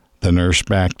The nurse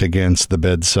backed against the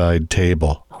bedside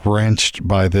table, wrenched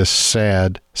by this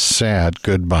sad, sad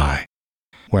goodbye,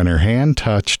 when her hand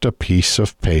touched a piece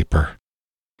of paper.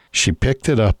 She picked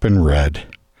it up and read,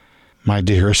 "My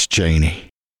dearest Janie,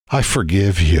 I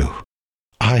forgive you.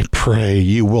 I pray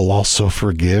you will also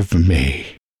forgive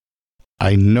me.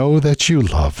 I know that you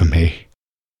love me.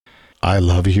 I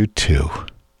love you too.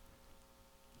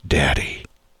 Daddy."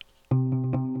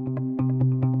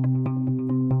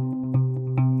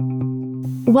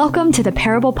 Welcome to the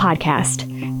Parable Podcast.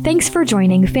 Thanks for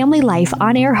joining Family Life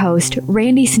on-air host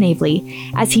Randy Snavely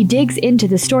as he digs into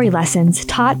the story lessons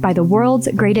taught by the world's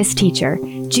greatest teacher,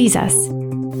 Jesus.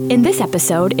 In this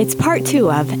episode, it's part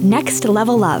 2 of Next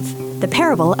Level Love, the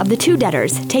parable of the two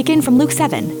debtors taken from Luke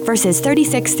 7, verses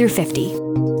 36 through 50.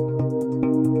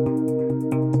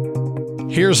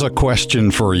 Here's a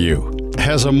question for you.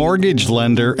 Has a mortgage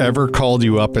lender ever called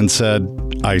you up and said,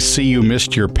 "I see you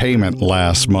missed your payment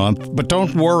last month, but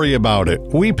don't worry about it.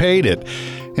 We paid it.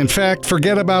 In fact,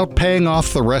 forget about paying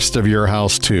off the rest of your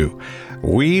house too.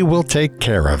 We will take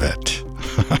care of it."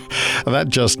 That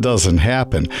just doesn't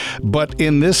happen. But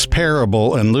in this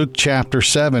parable in Luke chapter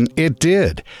 7, it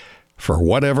did. For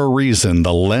whatever reason,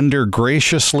 the lender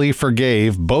graciously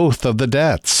forgave both of the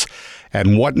debts.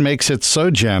 And what makes it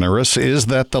so generous is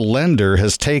that the lender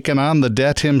has taken on the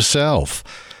debt himself.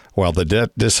 While the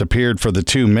debt disappeared for the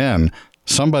two men,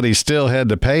 somebody still had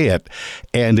to pay it,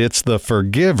 and it's the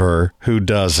forgiver who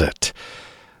does it.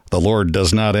 The Lord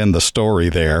does not end the story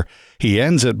there. He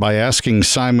ends it by asking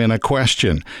Simon a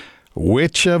question.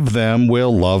 Which of them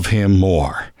will love him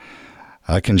more?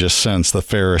 I can just sense the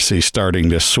Pharisee starting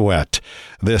to sweat.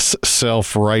 This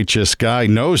self-righteous guy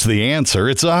knows the answer.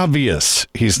 It's obvious.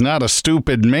 He's not a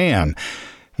stupid man.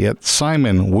 Yet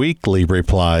Simon weakly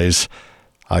replies,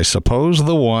 "I suppose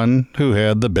the one who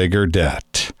had the bigger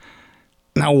debt."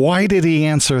 Now, why did he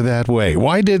answer that way?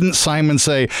 Why didn't Simon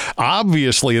say,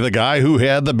 "Obviously the guy who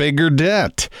had the bigger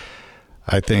debt"?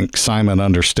 I think Simon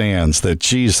understands that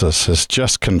Jesus has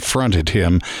just confronted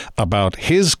him about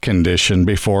his condition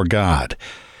before God.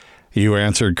 You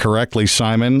answered correctly,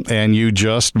 Simon, and you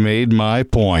just made my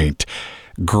point.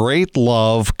 Great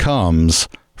love comes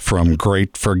from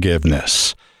great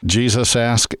forgiveness. Jesus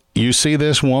asked, "You see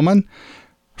this woman?"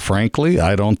 Frankly,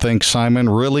 I don't think Simon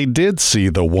really did see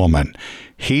the woman.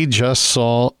 He just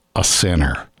saw a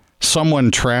sinner,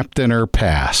 someone trapped in her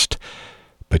past.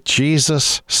 But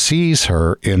Jesus sees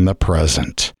her in the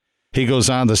present. He goes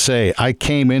on to say, "I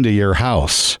came into your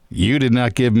house. You did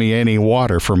not give me any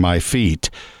water for my feet,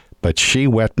 but she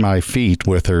wet my feet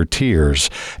with her tears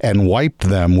and wiped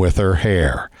them with her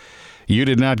hair. You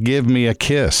did not give me a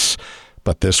kiss,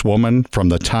 but this woman from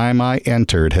the time I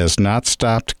entered has not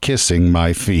stopped kissing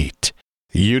my feet.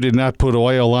 You did not put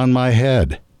oil on my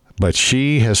head, but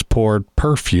she has poured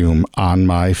perfume on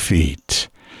my feet."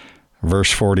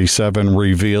 Verse 47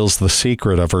 reveals the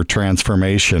secret of her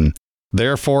transformation.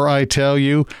 "Therefore I tell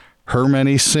you, her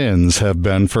many sins have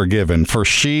been forgiven, for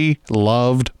she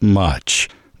loved much.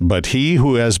 But he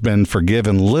who has been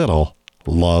forgiven little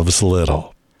loves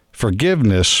little."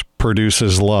 Forgiveness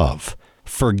produces love.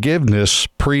 Forgiveness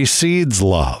precedes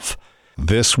love.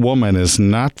 This woman is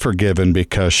not forgiven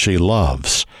because she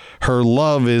loves. Her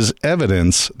love is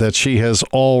evidence that she has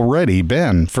already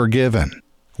been forgiven.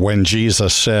 When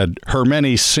Jesus said, "Her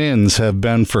many sins have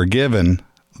been forgiven,"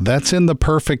 that's in the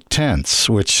perfect tense,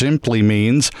 which simply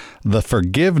means the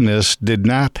forgiveness did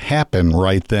not happen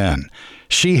right then.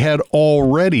 She had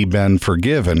already been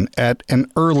forgiven at an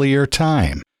earlier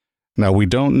time. Now, we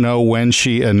don't know when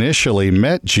she initially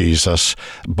met Jesus,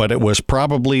 but it was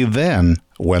probably then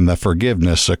when the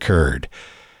forgiveness occurred.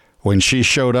 When she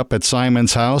showed up at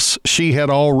Simon's house, she had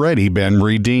already been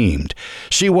redeemed.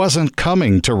 She wasn't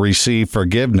coming to receive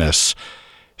forgiveness.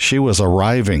 She was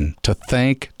arriving to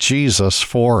thank Jesus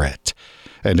for it.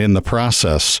 And in the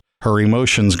process, her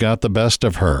emotions got the best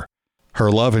of her.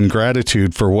 Her love and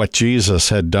gratitude for what Jesus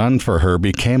had done for her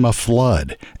became a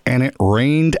flood, and it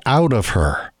rained out of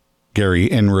her. Gary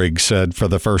Inrig said, for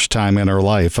the first time in her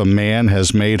life, a man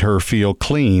has made her feel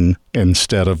clean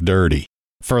instead of dirty.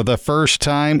 For the first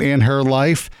time in her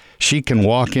life, she can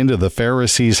walk into the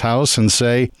Pharisee's house and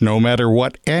say, no matter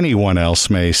what anyone else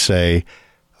may say,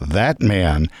 that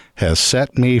man has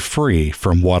set me free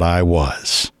from what I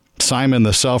was. Simon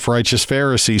the self-righteous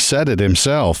Pharisee said it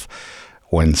himself.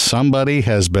 When somebody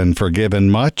has been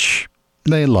forgiven much,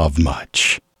 they love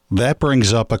much. That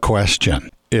brings up a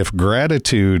question. If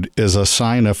gratitude is a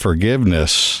sign of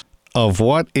forgiveness, of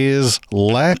what is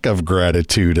lack of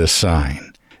gratitude a sign?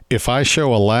 If I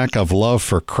show a lack of love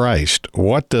for Christ,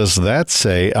 what does that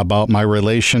say about my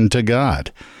relation to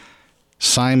God?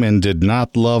 Simon did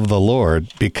not love the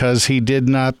Lord because he did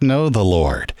not know the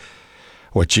Lord.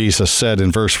 What Jesus said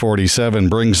in verse 47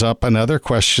 brings up another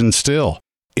question still.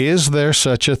 Is there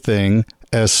such a thing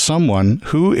as someone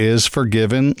who is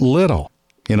forgiven little?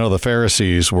 You know, the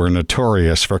Pharisees were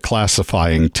notorious for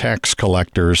classifying tax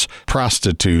collectors,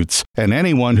 prostitutes, and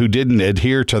anyone who didn't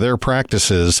adhere to their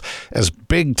practices as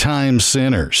big-time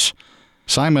sinners.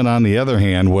 Simon, on the other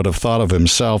hand, would have thought of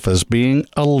himself as being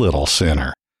a little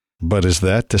sinner. But is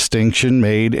that distinction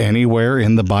made anywhere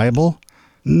in the Bible?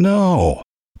 No.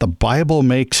 The Bible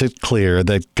makes it clear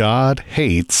that God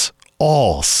hates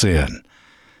all sin.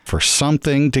 For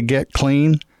something to get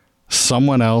clean,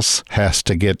 someone else has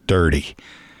to get dirty.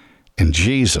 And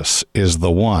Jesus is the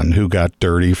one who got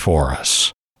dirty for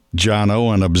us. John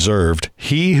Owen observed,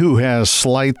 "He who has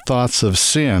slight thoughts of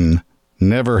sin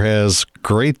never has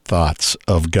great thoughts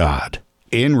of God."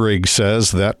 Inrig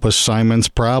says that was Simon's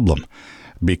problem.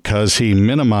 Because he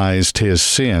minimized his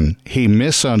sin, he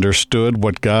misunderstood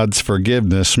what God's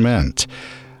forgiveness meant.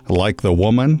 Like the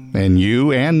woman, and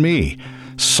you and me,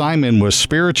 Simon was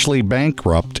spiritually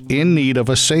bankrupt, in need of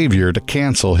a Savior to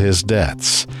cancel his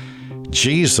debts.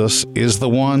 Jesus is the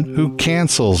one who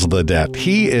cancels the debt.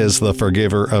 He is the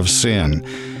forgiver of sin.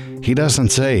 He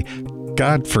doesn't say,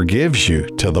 "God forgives you,"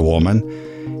 to the woman.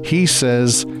 He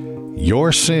says,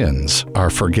 "Your sins are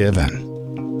forgiven."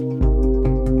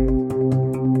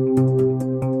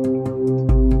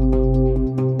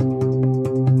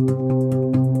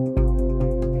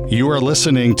 You are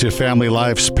listening to Family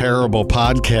Life's Parable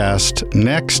Podcast,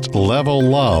 Next Level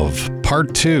Love,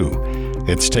 Part 2.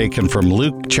 It's taken from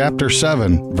Luke chapter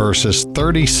 7, verses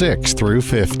 36 through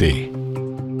 50.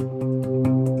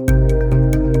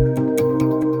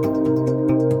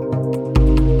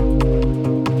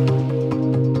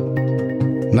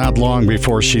 Not long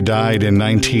before she died in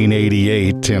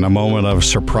 1988, in a moment of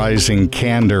surprising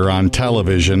candor on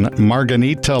television,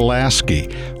 Margarita Lasky,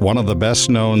 one of the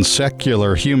best-known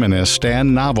secular humanists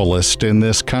and novelists in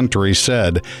this country,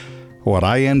 said, "What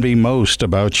I envy most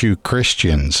about you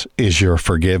Christians is your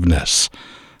forgiveness.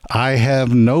 I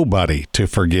have nobody to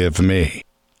forgive me."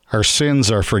 Our sins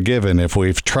are forgiven if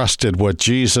we've trusted what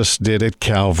Jesus did at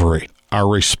Calvary. Our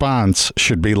response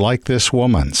should be like this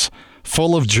woman's,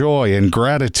 full of joy and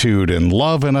gratitude and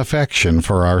love and affection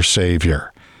for our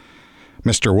Savior.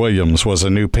 Mr. Williams was a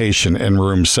new patient in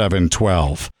room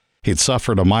 712. He'd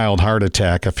suffered a mild heart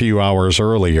attack a few hours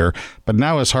earlier, but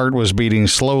now his heart was beating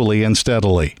slowly and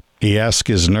steadily. He asked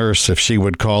his nurse if she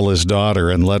would call his daughter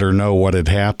and let her know what had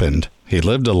happened. He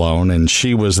lived alone, and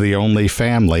she was the only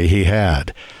family he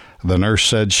had. The nurse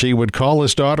said she would call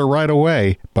his daughter right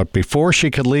away, but before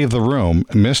she could leave the room,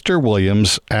 Mr.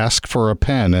 Williams asked for a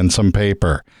pen and some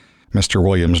paper. Mr.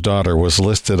 Williams' daughter was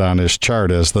listed on his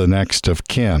chart as the next of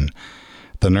kin.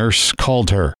 The nurse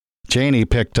called her. Janie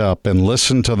picked up and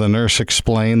listened to the nurse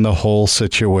explain the whole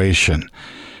situation.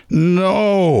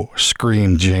 "No!"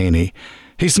 screamed Janie.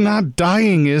 "He's not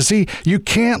dying, is he? You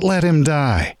can't let him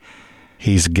die."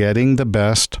 "He's getting the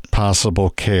best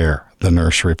possible care," the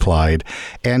nurse replied,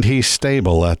 "and he's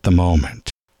stable at the moment."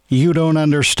 "You don't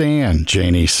understand,"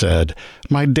 Janie said.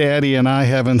 "My daddy and I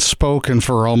haven't spoken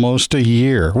for almost a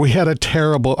year. We had a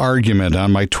terrible argument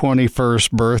on my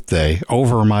 21st birthday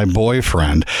over my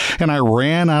boyfriend, and I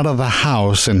ran out of the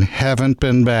house and haven't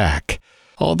been back.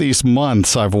 All these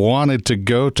months I've wanted to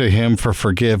go to him for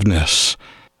forgiveness.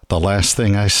 The last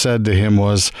thing I said to him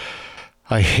was,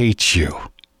 'I hate you.'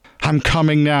 I'm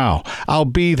coming now. I'll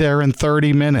be there in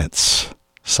 30 minutes.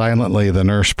 Silently, the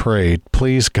nurse prayed,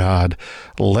 "Please, God,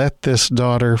 let this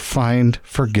daughter find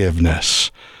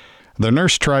forgiveness." The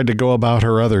nurse tried to go about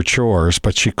her other chores,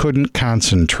 but she couldn't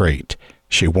concentrate.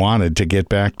 She wanted to get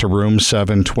back to room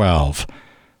 712.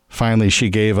 Finally, she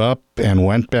gave up and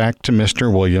went back to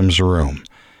Mr. Williams' room.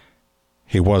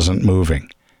 He wasn't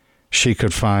moving. She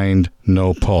could find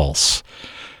no pulse.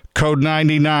 "Code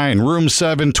 99, room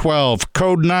 712,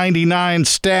 code 99,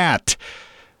 stat."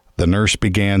 The nurse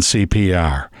began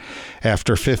CPR.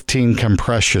 After 15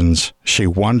 compressions, she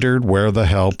wondered where the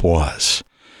help was.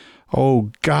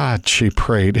 "Oh, God," she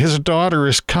prayed, "his daughter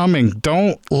is coming.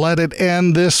 Don't let it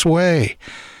end this way."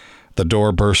 The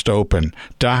door burst open.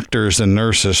 Doctors and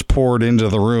nurses poured into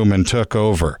the room and took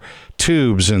over.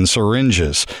 Tubes and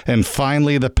syringes, and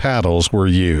finally the paddles were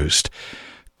used.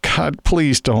 "God,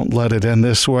 please don't let it end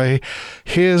this way.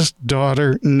 His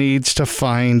daughter needs to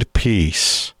find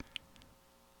peace."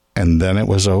 And then it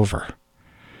was over.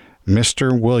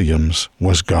 Mr. Williams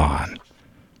was gone.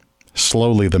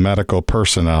 Slowly, the medical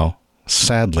personnel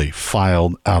sadly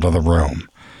filed out of the room.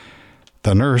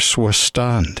 The nurse was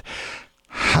stunned.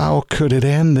 How could it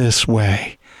end this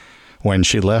way? When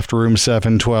she left room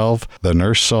 712, the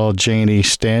nurse saw Janie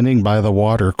standing by the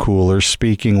water cooler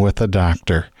speaking with the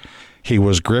doctor. He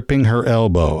was gripping her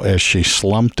elbow as she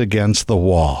slumped against the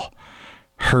wall.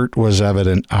 Hurt was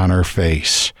evident on her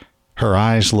face. Her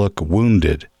eyes looked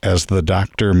wounded as the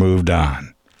doctor moved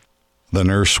on. The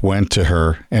nurse went to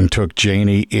her and took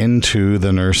Janie into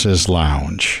the nurse's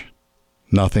lounge.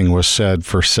 Nothing was said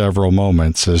for several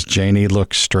moments as Janie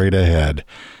looked straight ahead.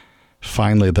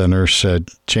 Finally, the nurse said,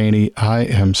 "Janie, I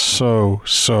am so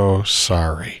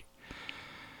sorry.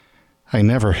 I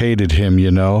never hated him,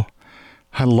 you know.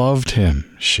 I loved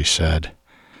him," she said.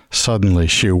 Suddenly,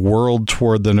 she whirled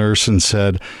toward the nurse and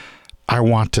said, "I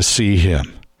want to see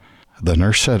him." The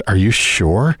nurse said, "Are you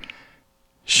sure?"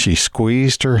 She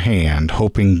squeezed her hand,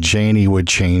 hoping Janie would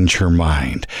change her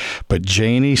mind. But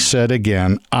Janie said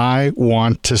again, "I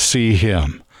want to see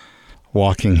him."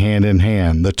 Walking hand in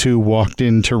hand, the two walked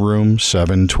into room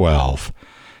 712.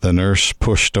 The nurse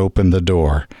pushed open the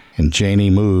door, and Janie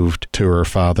moved to her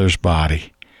father's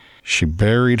body. She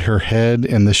buried her head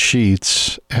in the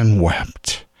sheets and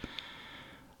wept.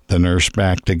 The nurse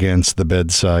backed against the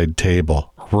bedside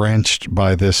table, wrenched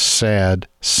by this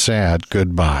sad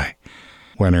goodbye,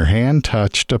 when her hand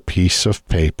touched a piece of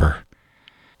paper.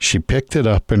 She picked it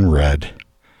up and read,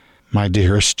 "My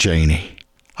dearest Janie,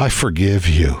 I forgive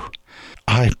you.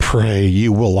 I pray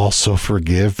you will also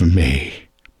forgive me.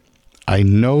 I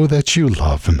know that you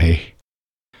love me.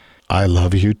 I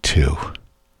love you too.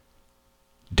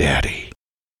 Daddy."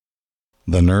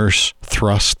 The nurse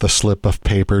thrust the slip of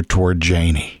paper toward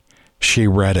Janie. She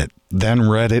read it, then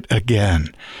read it again.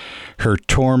 Her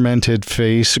tormented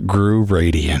face grew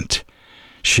radiant.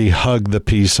 She hugged the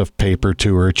piece of paper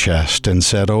to her chest and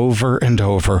said over and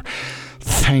over,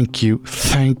 "Thank you,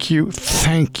 thank you,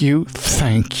 thank you,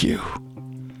 thank you."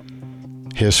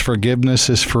 His forgiveness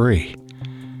is free.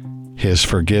 His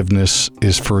forgiveness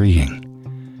is freeing.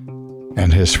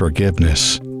 And his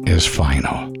forgiveness is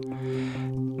final.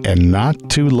 And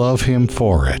not to love him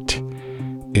for it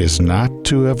is not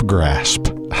to have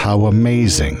grasped how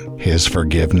amazing his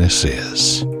forgiveness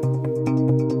is.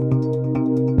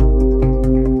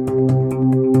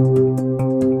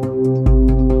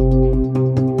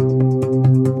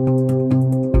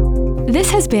 This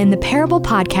has been the Parable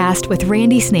Podcast with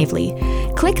Randy Snavely.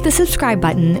 Click the subscribe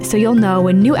button so you'll know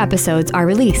when new episodes are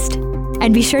released.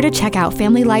 And be sure to check out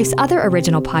Family Life's other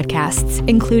original podcasts,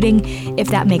 including If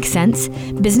That Makes Sense,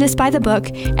 Business by the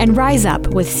Book, and Rise Up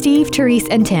with Steve, Therese,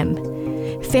 and Tim.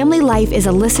 Family Life is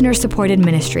a listener-supported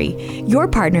ministry. Your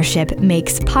partnership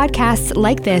makes podcasts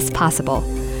like this possible.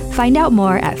 Find out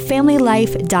more at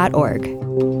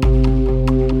familylife.org.